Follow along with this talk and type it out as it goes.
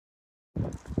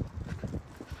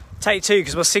Take two,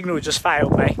 because my signal just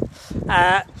failed me.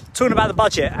 Talking about the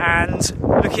budget and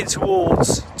looking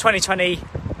towards 2020,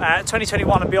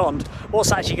 2021 and beyond,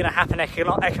 what's actually going to happen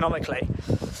economically.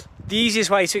 The easiest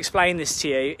way to explain this to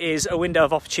you is a window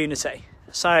of opportunity.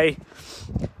 So,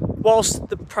 whilst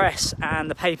the press and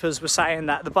the papers were saying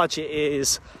that the budget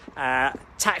is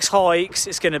tax hikes,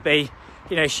 it's going to be,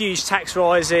 you know, huge tax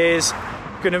rises,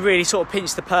 going to really sort of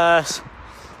pinch the purse.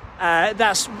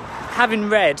 That's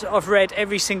I've read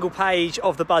every single page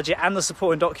of the budget and the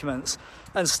supporting documents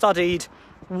and studied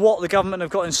what the government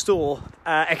have got in store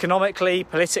economically,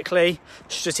 politically,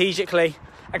 strategically.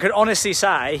 I could honestly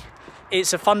say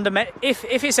it's a fundamental,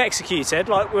 if it's executed,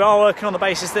 like we are working on the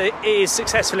basis that it is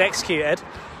successfully executed,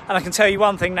 and I can tell you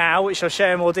one thing now, which I'll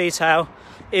share in more detail,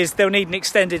 is they'll need an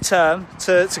extended term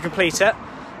to complete it.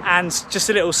 And just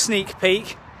a little sneak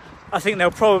peek, I think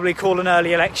they'll probably call an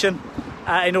early election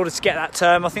in order to get that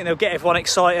term. I think they'll get everyone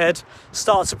excited,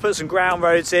 start to put some ground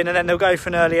roads in, and then they'll go for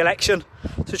an early election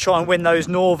to try and win those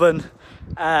northern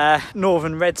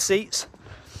red seats.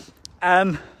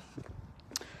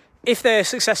 If they're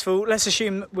successful, let's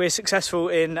assume we're successful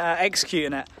in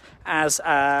executing it as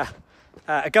a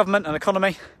government and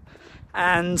economy,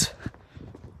 and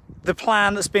the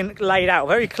plan that's been laid out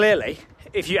very clearly,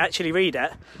 if you actually read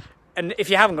it, and if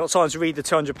you haven't got time to read the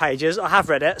 200 pages, I have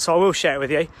read it, so I will share it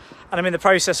with you. And I'm in the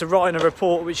process of writing a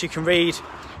report which you can read,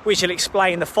 which will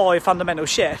explain the 5 fundamental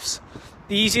shifts.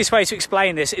 The easiest way to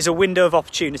explain this is a window of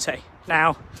opportunity.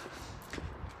 Now,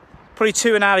 probably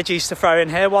 2 analogies to throw in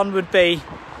here. One would be,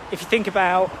 if you think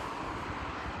about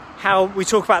how we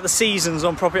talk about the seasons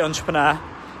on Property Entrepreneur,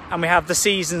 and we have the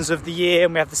seasons of the year,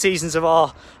 and we have the seasons of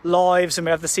our lives, and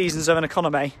we have the seasons of an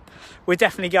economy. We're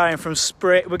definitely going from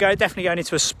spring. Definitely going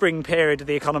into a spring period of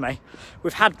the economy.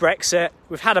 We've had Brexit,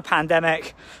 we've had a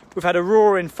pandemic, we've had a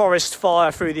roaring forest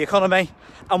fire through the economy,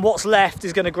 and what's left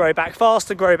is going to grow back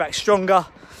faster, grow back stronger,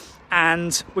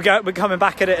 and we're coming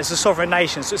back at it as a sovereign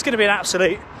nation. So it's going to be an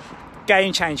absolute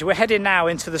game changer. We're heading now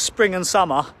into the spring and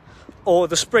summer, or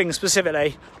the spring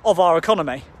specifically, of our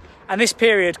economy. And this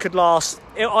period could last,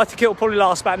 I think it will probably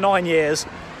last about 9 years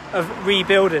of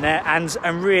rebuilding it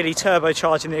and really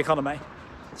turbocharging the economy.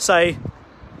 So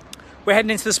we're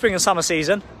heading into the spring and summer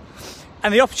season.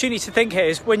 And the opportunity to think here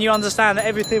is when you understand that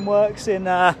everything works in,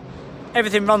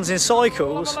 everything runs in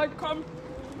cycles. Hi,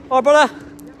 brother.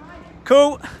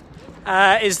 Cool.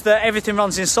 Is that everything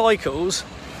runs in cycles.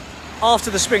 After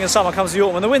the spring and summer comes the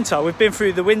autumn and the winter. We've been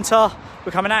through the winter,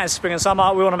 we're coming out in spring and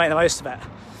summer, we want to make the most of it.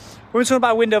 When we're talking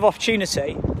about a window of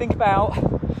opportunity, think about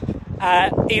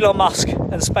Elon Musk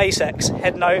and SpaceX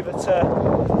heading over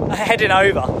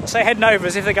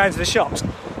as if they're going to the shops,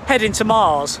 heading to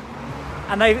Mars.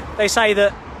 And they say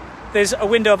that there's a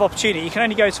window of opportunity. You can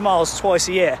only go to Mars twice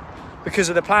a year because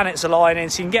of the planets aligning,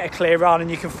 so you can get a clear run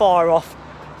and you can fire off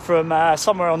from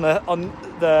somewhere on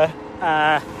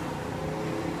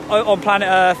planet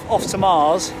Earth off to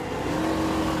Mars.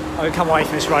 I'm going to come away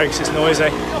from this road because it's noisy.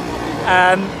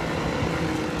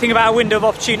 Think about a window of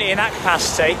opportunity in that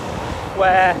capacity,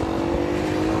 where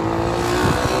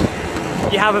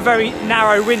you have a very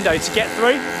narrow window to get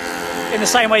through. In the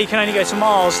same way you can only go to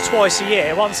Mars twice a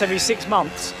year, once every 6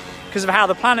 months, because of how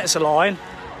the planets align.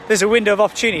 There's a window of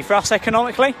opportunity for us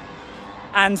economically,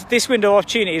 and this window of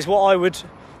opportunity is what I would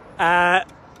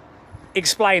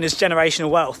explain as generational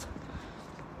wealth.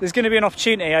 There's going to be an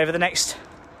opportunity over the next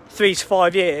 3 to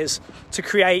 5 years to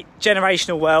create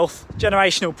generational wealth,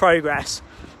 generational progress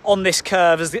on this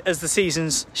curve as the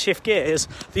seasons shift gears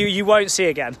that you won't see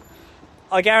again.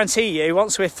 I guarantee you,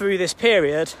 once we're through this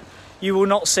period, you will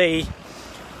not see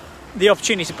the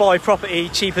opportunity to buy property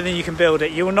cheaper than you can build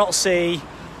it. You will not see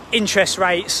interest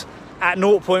rates at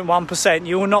 0.1%.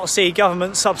 You will not see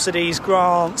government subsidies,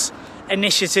 grants,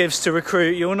 initiatives to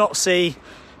recruit. You will not see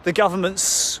the government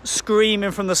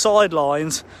screaming from the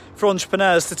sidelines for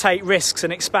entrepreneurs to take risks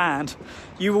and expand.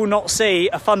 You will not see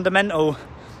a fundamental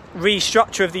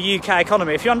restructure of the UK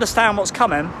economy. If you understand what's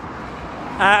coming,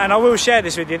 and I will share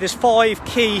this with you, there's 5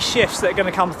 key shifts that are going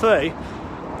to come through.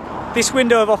 This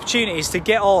window of opportunities to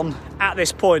get on at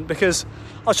this point, because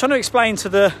I was trying to explain to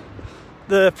the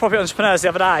property entrepreneurs the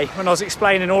other day when I was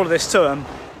explaining all of this to them,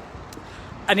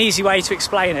 an easy way to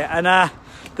explain it, and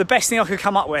the best thing I could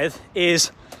come up with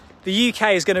is the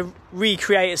UK is going to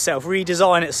recreate itself,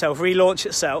 redesign itself, relaunch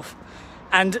itself.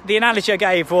 And the analogy I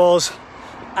gave was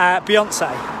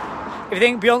Beyonce. If you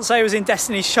think Beyonce was in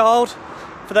Destiny's Child,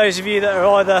 for those of you that are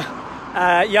either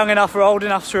young enough or old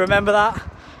enough to remember that,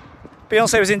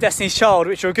 Beyonce was in Destiny's Child,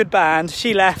 which are a good band.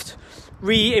 She left,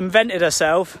 reinvented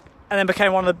herself, and then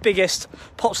became one of the biggest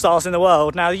pop stars in the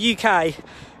world. Now, the UK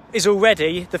is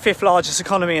already the 5th largest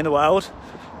economy in the world.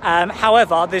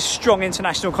 However, there's strong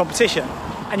international competition.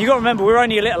 And you've got to remember, we're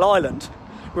only a little island.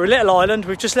 We're a little island,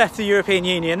 we've just left the European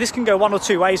Union. This can go one or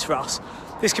two ways for us.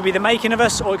 This could be the making of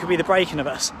us, or it could be the breaking of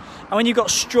us. And when you've got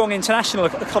strong international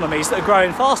economies that are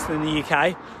growing faster than the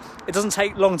UK, it doesn't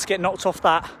take long to get knocked off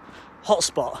that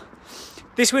hotspot.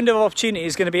 This window of opportunity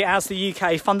is going to be as the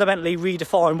UK fundamentally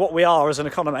redefine what we are as an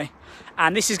economy.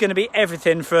 And this is going to be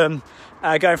everything from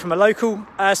going from a local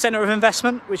centre of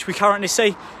investment, which we currently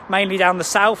see mainly down the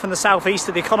south and the southeast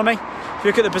of the economy. If you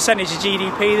look at the percentage of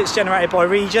GDP that's generated by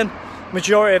region,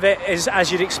 majority of it is,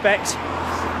 as you'd expect,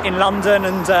 in London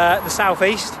and the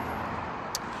southeast.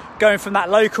 Going from that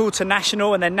local to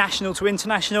national and then national to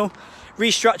international,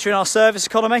 restructuring our service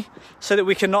economy so that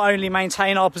we can not only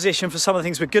maintain our position for some of the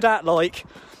things we're good at, like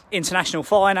international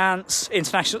finance,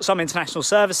 some international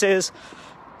services.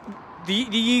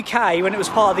 The UK, when it was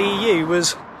part of the EU,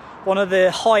 was one of the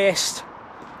highest.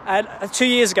 2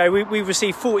 years ago, we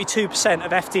received 42%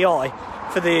 of FDI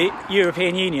for the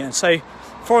European Union. So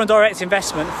foreign direct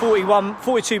investment,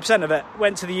 42% of it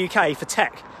went to the UK for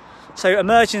tech. So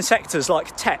emerging sectors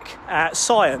like tech,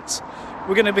 science,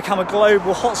 we're going to become a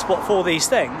global hotspot for these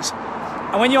things.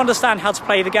 And when you understand how to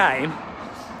play the game,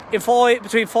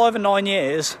 between 5 and 9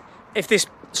 years, if this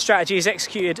strategy is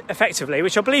executed effectively,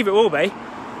 which I believe it will be,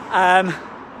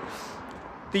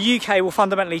 the UK will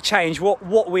fundamentally change what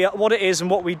it is and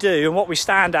what we do and what we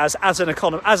stand as an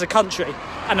economy, as a country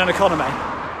and an economy,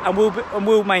 and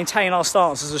we'll maintain our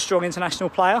stance as a strong international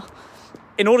player.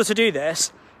 In order to do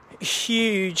this,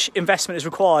 huge investment is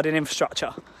required in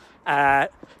infrastructure,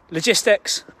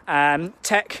 logistics,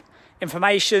 tech,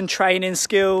 information, training,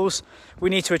 skills. We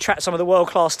need to attract some of the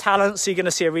world-class talent, so you're going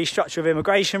to see a restructure of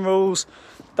immigration rules.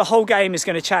 The whole game is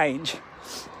going to change.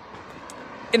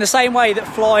 In the same way that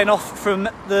flying off from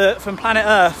planet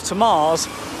Earth to Mars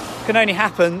can only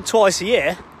happen twice a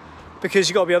year, because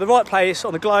you've got to be on the right place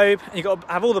on the globe and you've got to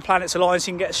have all the planets aligned so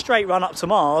you can get a straight run up to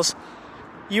Mars.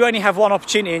 You only have one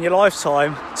opportunity in your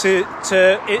lifetime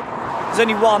there's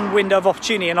only one window of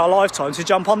opportunity in our lifetime to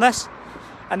jump on this.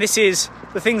 And this is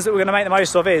the things that we're going to make the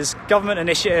most of is government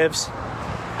initiatives.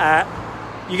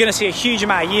 You're going to see a huge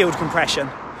amount of yield compression.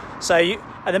 So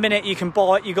at the minute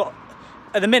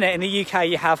in the UK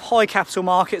you have high capital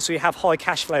markets, or you have high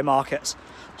cash flow markets.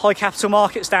 High capital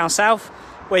markets down south,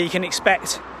 where you can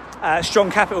expect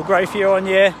strong capital growth year on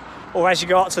year, or as you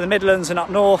go up to the Midlands and up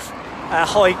north,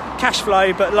 high cash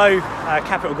flow but low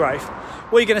capital growth.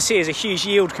 What you're going to see is a huge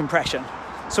yield compression.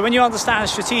 So when you understand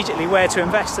strategically where to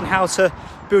invest and how to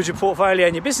build your portfolio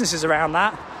and your businesses around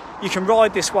that, you can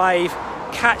ride this wave,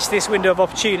 catch this window of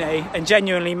opportunity, and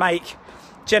genuinely make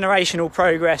generational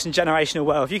progress and generational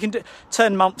wealth. You can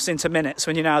turn months into minutes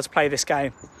when you know how to play this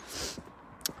game.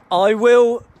 I'll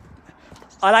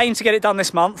aim to get it done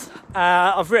this month.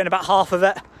 I've written about half of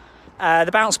it, the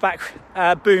bounce back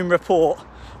boom report,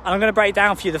 and I'm going to break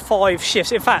down for you the 5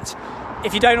 shifts. In fact,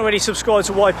 if you don't already subscribe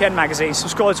to YPN magazine,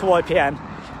 subscribe to YPN,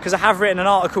 because I have written an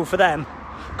article for them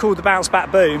called The Bounce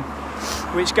Back Boom,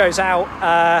 which goes out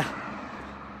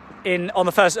on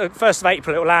the 1st of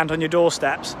April. It will land on your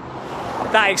doorsteps.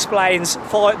 That explains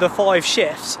the 5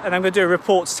 shifts, and I'm going to do a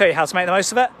report to tell you how to make the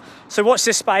most of it. So watch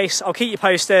this space. I'll keep you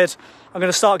posted. I'm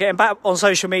going to start getting back on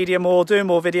social media more, doing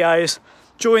more videos.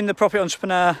 Join the Property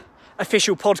Entrepreneur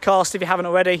official podcast if you haven't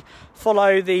already.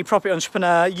 Follow the Property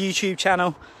Entrepreneur YouTube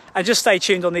channel, and just stay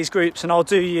tuned on these groups, and I'll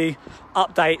do you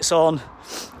updates on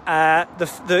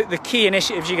the key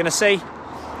initiatives you're going to see,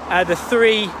 the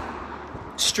 3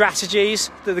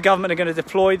 strategies that the government are going to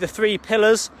deploy, the 3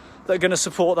 pillars that are going to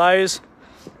support those,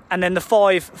 and then the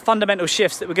 5 fundamental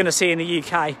shifts that we're going to see in the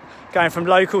UK, going from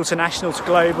local to national to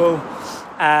global.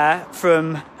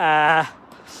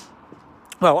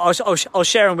 I'll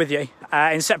share them with you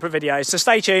in separate videos. So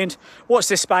stay tuned, watch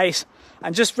this space,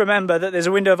 and just remember that there's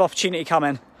a window of opportunity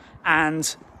coming,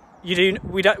 and we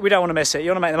don't want to miss it.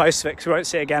 You want to make the most of it, because we won't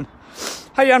see it again.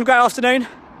 Hope you have a great afternoon.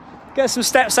 Get some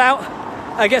steps out,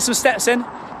 get some steps in,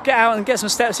 get out and get some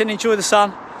steps in, enjoy the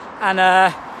sun, and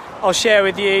I'll share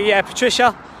with you,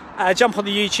 Patricia, jump on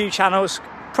the YouTube channel,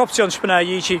 Property Entrepreneur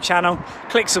YouTube channel,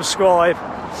 click subscribe,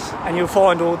 and you'll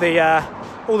find all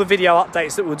the video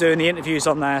updates that we'll do and the interviews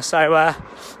on there. So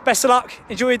best of luck,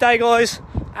 enjoy your day guys,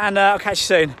 and I'll catch you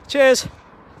soon. Cheers.